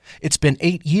It's been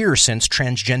 8 years since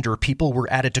transgender people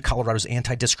were added to Colorado's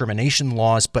anti-discrimination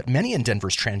laws, but many in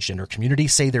Denver's transgender community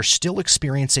say they're still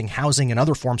experiencing housing and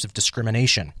other forms of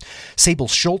discrimination. Sable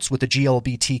Schultz with the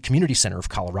GLBT Community Center of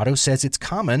Colorado says it's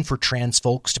common for trans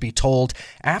folks to be told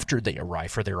after they arrive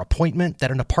for their appointment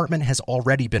that an apartment has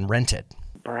already been rented.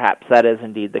 Perhaps that is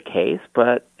indeed the case,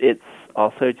 but it's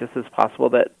also just as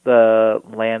possible that the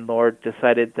landlord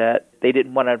decided that they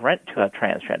didn't want to rent to a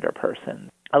transgender person.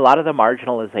 A lot of the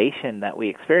marginalization that we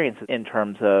experience in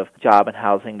terms of job and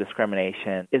housing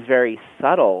discrimination is very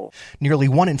subtle. Nearly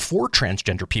 1 in 4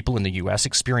 transgender people in the U.S.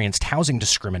 experienced housing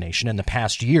discrimination in the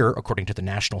past year, according to the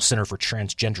National Center for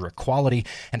Transgender Equality,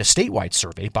 and a statewide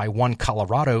survey by One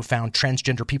Colorado found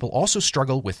transgender people also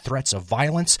struggle with threats of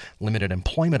violence, limited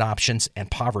employment options,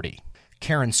 and poverty.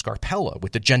 Karen Scarpella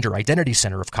with the Gender Identity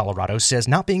Center of Colorado says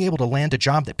not being able to land a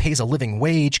job that pays a living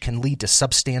wage can lead to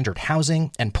substandard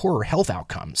housing and poorer health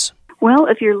outcomes. Well,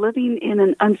 if you're living in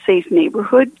an unsafe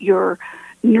neighborhood, you're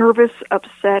nervous,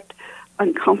 upset,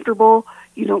 uncomfortable,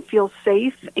 you don't feel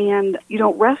safe, and you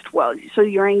don't rest well. So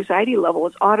your anxiety level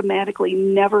is automatically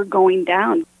never going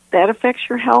down. That affects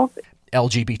your health.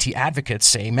 LGBT advocates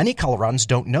say many Coloradans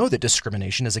don't know that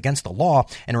discrimination is against the law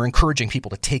and are encouraging people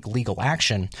to take legal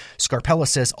action. Scarpella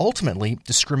says ultimately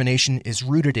discrimination is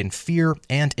rooted in fear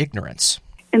and ignorance.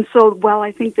 And so while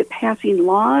I think that passing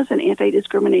laws and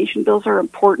anti-discrimination bills are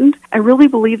important, I really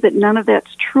believe that none of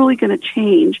that's truly going to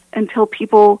change until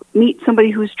people meet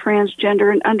somebody who's transgender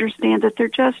and understand that they're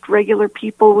just regular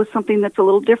people with something that's a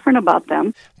little different about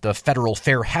them. The Federal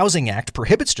Fair Housing Act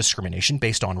prohibits discrimination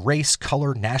based on race,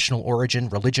 color, national origin,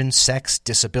 religion, sex,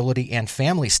 disability, and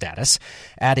family status.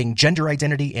 Adding gender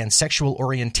identity and sexual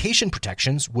orientation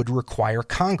protections would require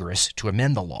Congress to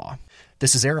amend the law.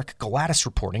 This is Eric Galatis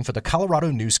reporting for the Colorado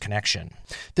News Connection.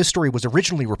 This story was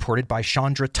originally reported by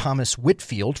Chandra Thomas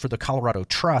Whitfield for the Colorado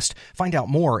Trust. Find out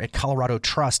more at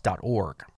coloradotrust.org.